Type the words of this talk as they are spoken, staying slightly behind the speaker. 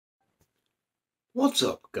What's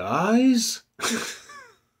up, guys?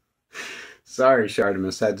 Sorry,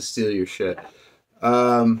 Shartimus, had to steal your shit.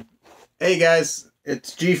 Um, hey guys,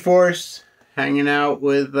 it's G-Force hanging out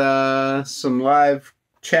with some live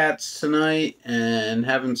chats tonight and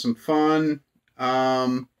having some fun.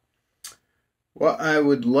 Um, what I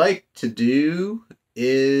would like to do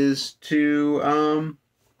is to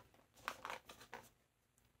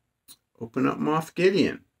open up Moff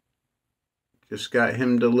Gideon. Just got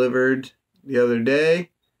him delivered the other day.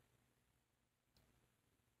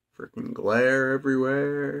 Freaking glare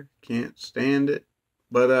everywhere. Can't stand it.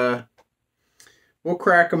 But we'll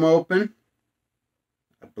crack them open.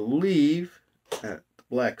 I believe that the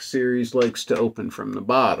Black Series likes to open from the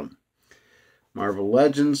bottom. Marvel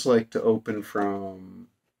Legends like to open from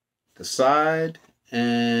the side,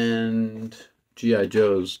 and G.I.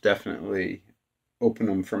 Joe's definitely open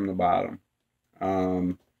them from the bottom.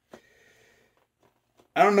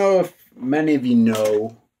 I don't know if many of you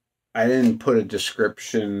know, I didn't put a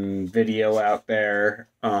description video out there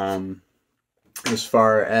as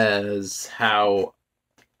far as how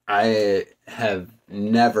I have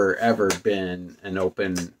never ever been an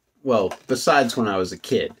open, well, besides when I was a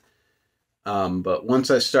kid. But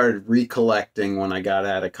once I started recollecting when I got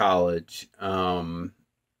out of college,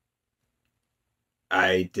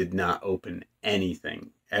 I did not open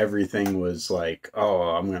anything. Everything was like, oh,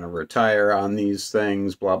 I'm going to retire on these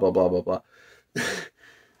things, blah, blah, blah, blah, blah.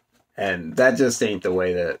 And that just ain't the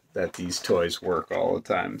way that these toys work all the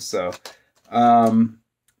time. So,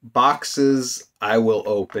 boxes I will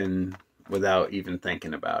open without even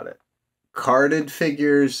thinking about it. Carded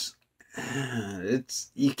figures,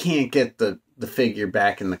 you can't get the figure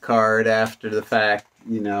back in the card after the fact,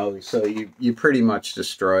 so you pretty much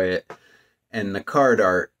destroy it. And the card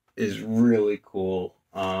art is really cool.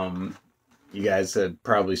 You guys have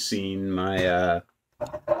probably seen my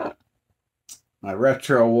my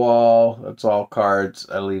retro wall. That's all cards.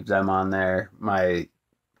 I leave them on there. My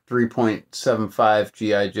 3.75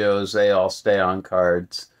 G.I. Joes, they all stay on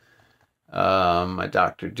cards. My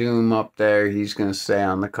Doctor Doom up there, he's going to stay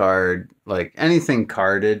on the card. Like anything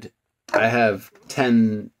carded, I have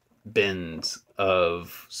 10 bins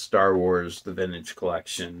of Star Wars, the Vintage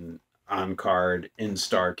Collection, on card, in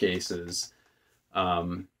star cases.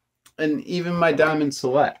 And even my Diamond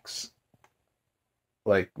Selects,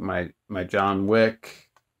 like my John Wick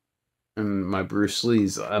and my Bruce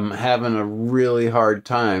Lee's, I'm having a really hard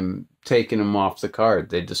time taking them off the card.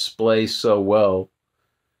 They display so well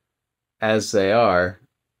as they are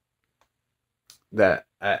that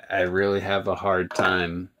I really have a hard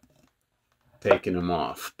time taking them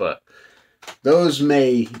off. But those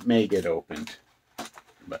may get opened.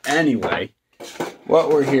 But anyway, what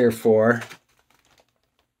we're here for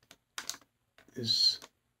is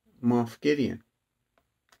Moff Gideon.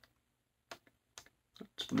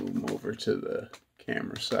 Let's move him over to the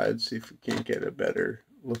camera side, see if we can't get a better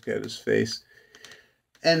look at his face.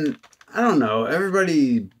 And I don't know,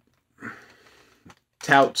 everybody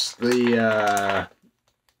touts the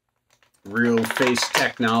real face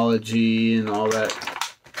technology and all that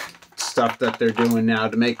stuff that they're doing now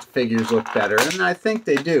to make the figures look better, and I think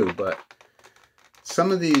they do, but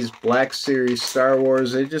some of these Black Series Star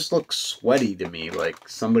Wars, they just look sweaty to me, like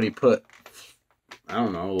somebody put, I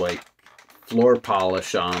don't know, like floor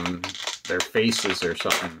polish on their faces or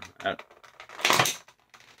something. I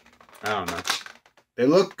don't know. They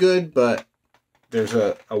look good, but there's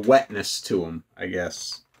a wetness to them, I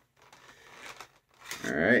guess.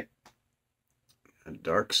 Alright. A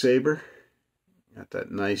Darksaber. Got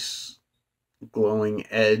that nice glowing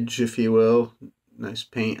edge, if you will. Nice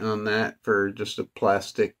paint on that for just a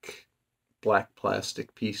black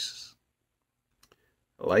plastic piece.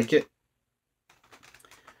 I like it.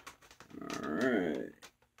 Alright.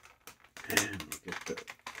 And we get the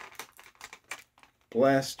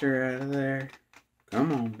blaster out of there.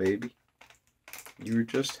 Come on, baby. You were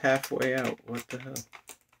just halfway out. What the hell?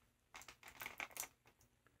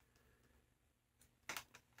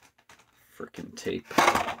 Frickin' tape.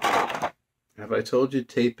 Have I told you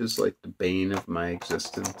tape is like the bane of my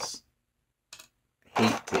existence? I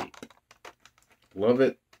hate tape. Love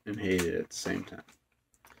it and hate it at the same time.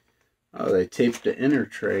 Oh, they taped the inner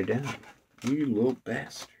tray down. You little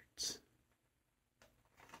bastards.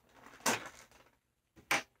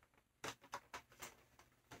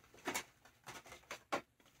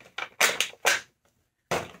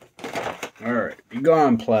 Alright, be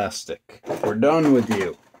gone, plastic. We're done with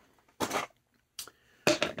you.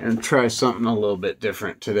 I'm gonna try something a little bit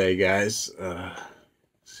different today, guys.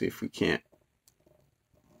 See if we can't.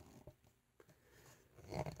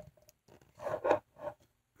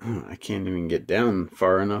 Oh, I can't even get down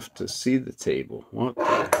far enough to see the table. What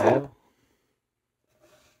the hell?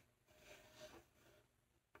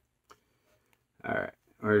 Alright,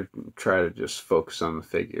 we're try to just focus on the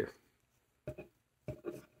figure.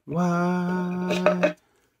 Y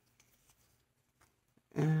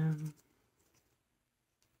M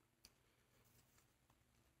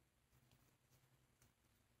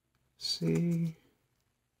C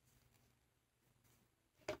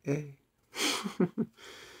A.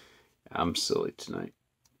 I'm silly tonight.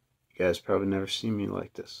 You guys probably never seen me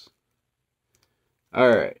like this.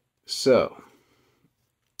 Alright, so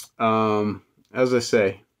as I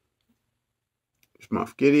say, there's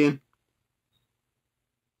Moff Gideon.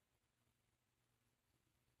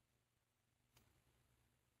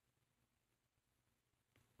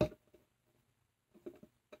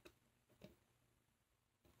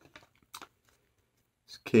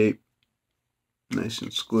 His cape, nice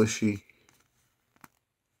and squishy.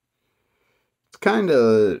 It kind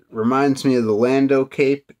of reminds me of the Lando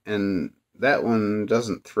cape, and that one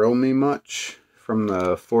doesn't thrill me much from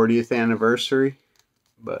the 40th anniversary,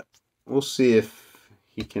 but we'll see if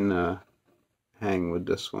he can hang with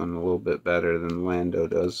this one a little bit better than Lando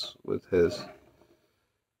does with his.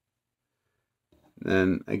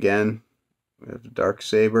 Then again, we have the dark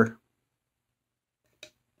saber.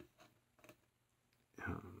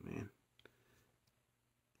 Oh man.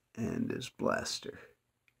 And his blaster.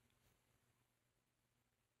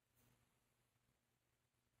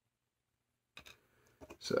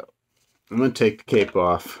 So I'm going to take the cape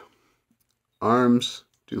off. Arms,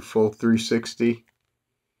 do full 360.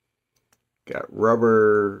 Got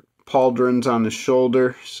rubber pauldrons on his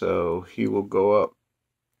shoulder, so he will go up.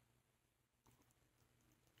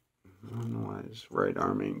 I don't know why his right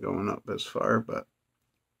arm ain't going up as far, but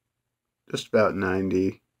just about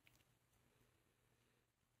 90.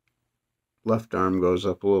 Left arm goes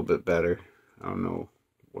up a little bit better. I don't know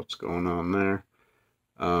what's going on there.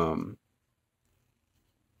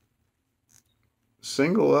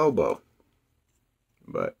 Single elbow,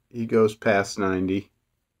 but he goes past 90.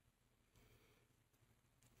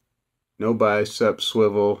 No bicep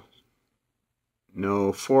swivel,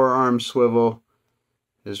 no forearm swivel.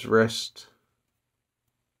 His wrist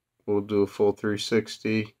will do a full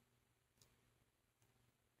 360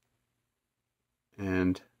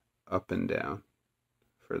 and up and down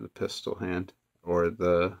for the pistol hand or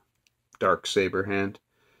the dark saber hand.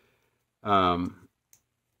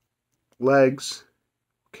 Legs,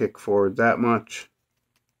 kick forward that much,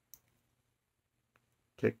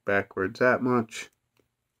 kick backwards that much.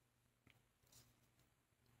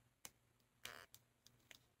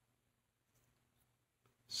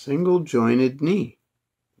 Single jointed knee.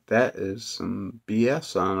 That is some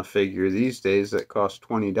BS on a figure these days that costs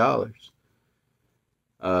 $20.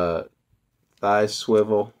 Thigh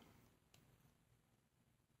swivel.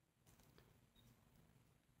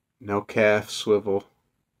 No calf swivel.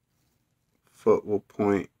 Foot will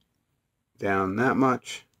point down that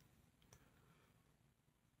much.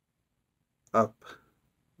 Up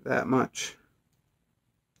that much.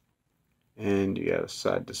 And you got a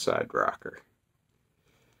side-to-side rocker.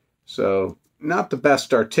 So, not the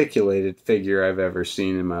best articulated figure I've ever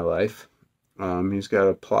seen in my life. He's got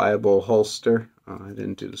a pliable holster. I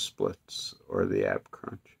didn't do the splits or the ab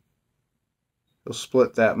crunch. He'll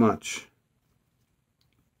split that much.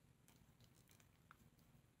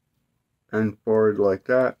 Bend forward like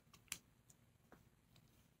that.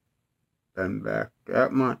 Bend back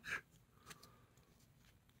that much.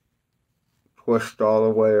 Twist all the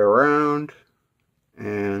way around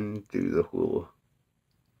and do the hula.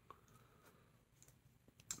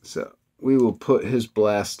 So we will put his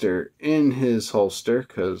blaster in his holster,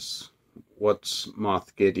 because what's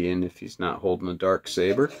Moff Gideon if he's not holding a dark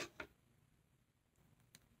saber?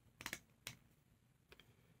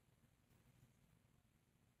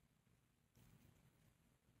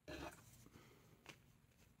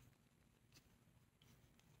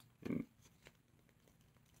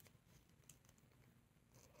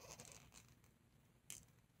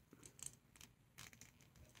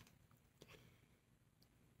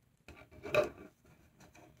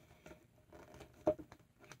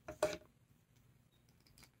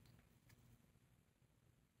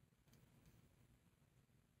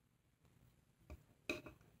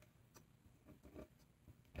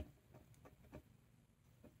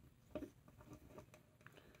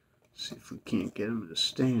 See if we can't get him to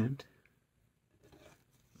stand.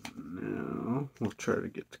 Now we'll try to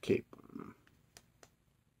get the cape on him.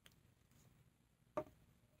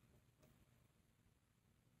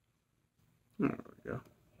 There we go.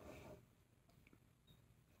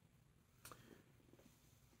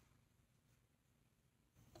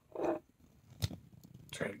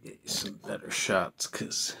 get you some better shots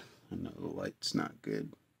because I know the light's not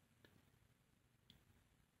good.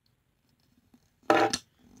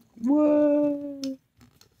 Whoa!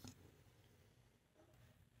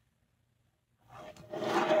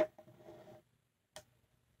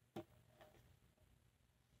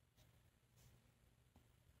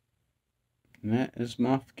 And that is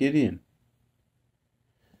Moff Gideon.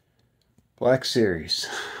 Black Series.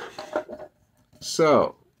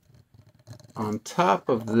 So, on top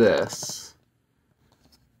of this,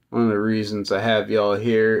 one of the reasons I have y'all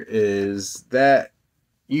here is that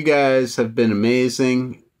you guys have been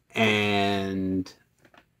amazing, and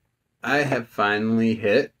I have finally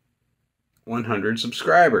hit 100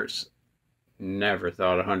 subscribers. Never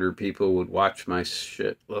thought 100 people would watch my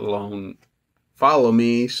shit, let alone follow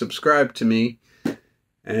me, subscribe to me,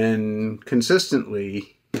 and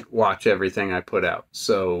consistently watch everything I put out.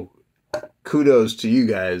 So kudos to you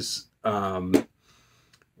guys.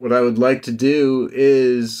 What I would like to do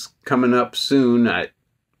is coming up soon. I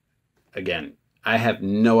have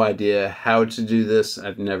no idea how to do this.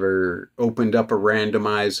 I've never opened up a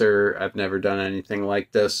randomizer. I've never done anything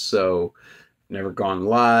like this, so never gone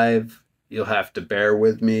live. You'll have to bear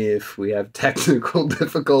with me if we have technical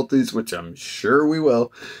difficulties, which I'm sure we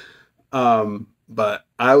will. But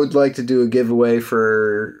I would like to do a giveaway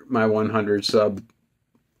for my 100 sub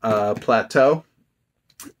plateau.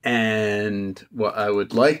 And what I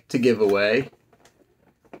would like to give away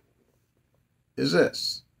is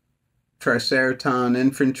this. Triceraton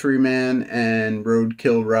Infantryman and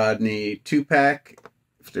Roadkill Rodney 2-pack.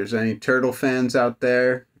 If there's any turtle fans out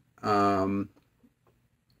there, I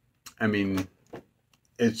mean,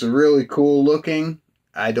 it's really cool looking.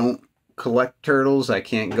 I don't collect turtles. I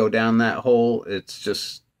can't go down that hole. It's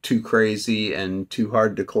just too crazy and too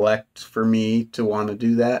hard to collect for me to want to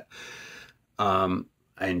do that.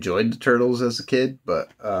 I enjoyed the turtles as a kid,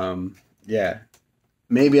 but yeah,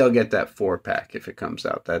 maybe I'll get that 4-pack if it comes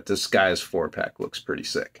out. That Disguise 4-pack looks pretty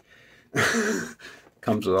sick.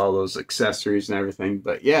 Comes with all those accessories and everything.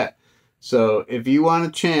 But yeah, so if you want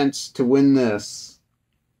a chance to win this,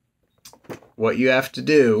 what you have to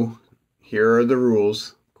do, here are the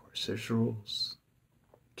rules. Of course, there's rules.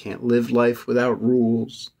 Can't live life without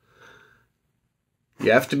rules.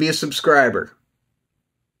 You have to be a subscriber.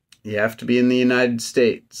 You have to be in the United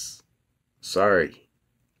States. Sorry.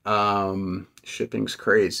 Shipping's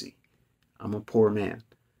crazy. I'm a poor man.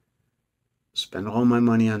 Spend all my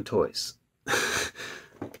money on toys.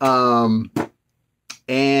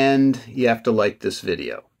 And you have to like this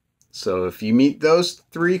video. So if you meet those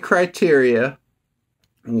 3 criteria,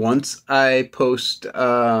 once I post,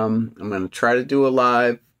 I'm going to try to do a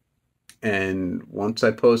live. And once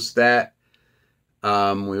I post that,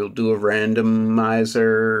 we'll do a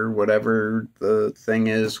randomizer, whatever the thing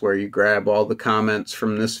is, where you grab all the comments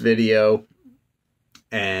from this video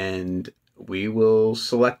and we will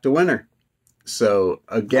select a winner. So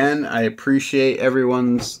again, I appreciate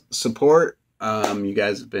everyone's support. You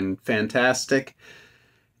guys have been fantastic.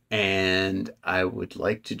 And I would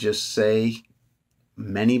like to just say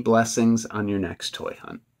many blessings on your next toy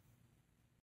hunt.